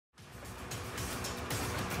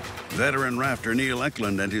Veteran rafter Neil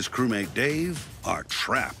Eklund and his crewmate Dave are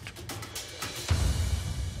trapped.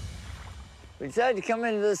 We decided to come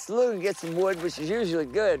into this slough and get some wood, which is usually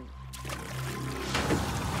good.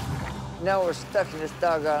 Now we're stuck in this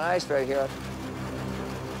doggone ice right here.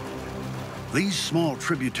 These small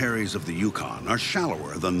tributaries of the Yukon are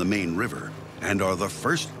shallower than the main river and are the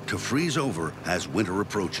first to freeze over as winter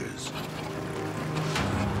approaches.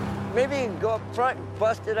 Maybe you can go up front and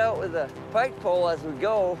bust it out with a pike pole as we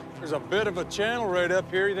go. There's a bit of a channel right up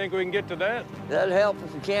here. You think we can get to that? That'd help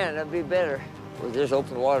if we can. That'd be better. Well, there's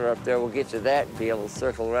open water up there. We'll get to that and be able to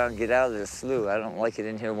circle around and get out of this slough. I don't like it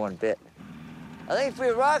in here one bit. I think if we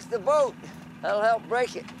rocks the boat, that'll help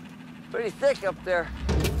break it. Pretty thick up there.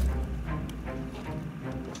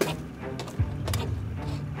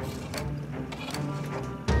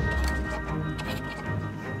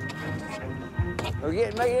 We're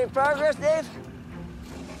making any progress, Dave?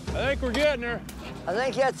 I think we're getting there. I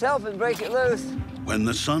think that's helping break it loose. When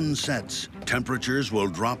the sun sets, temperatures will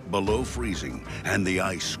drop below freezing, and the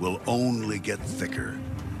ice will only get thicker.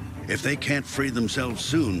 If they can't free themselves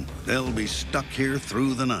soon, they'll be stuck here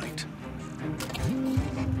through the night.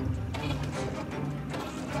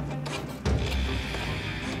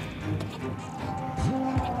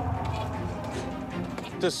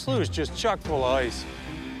 This slough is just chock full of ice.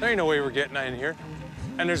 There ain't no way we're getting in here.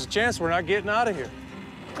 And there's a chance we're not getting out of here.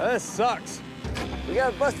 This sucks. We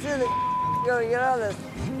gotta bust through the gotta get out of this.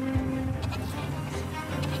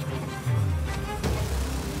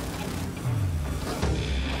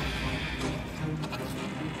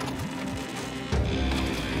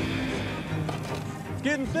 It's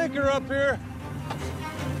getting thicker up here.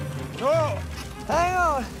 Oh, Hang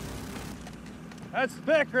on. that's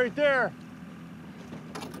thick right there.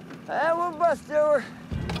 And we'll bust through her.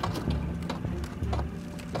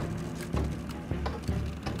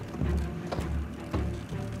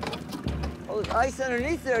 Oh, there's ice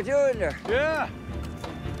underneath there, too, isn't there? Yeah.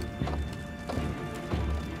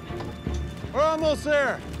 We're almost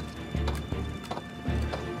there.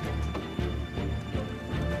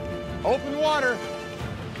 Open water.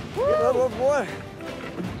 Get a little water.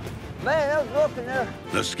 Man, that was rough in there.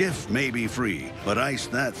 The skiff may be free, but ice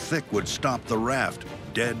that thick would stop the raft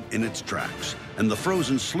dead in its tracks. And the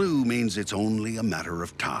frozen slough means it's only a matter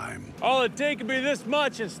of time. All it'd take would be this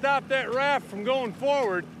much and stop that raft from going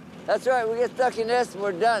forward. That's right, we get stuck in this and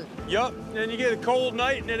we're done. Yup, then you get a cold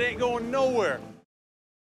night and it ain't going nowhere.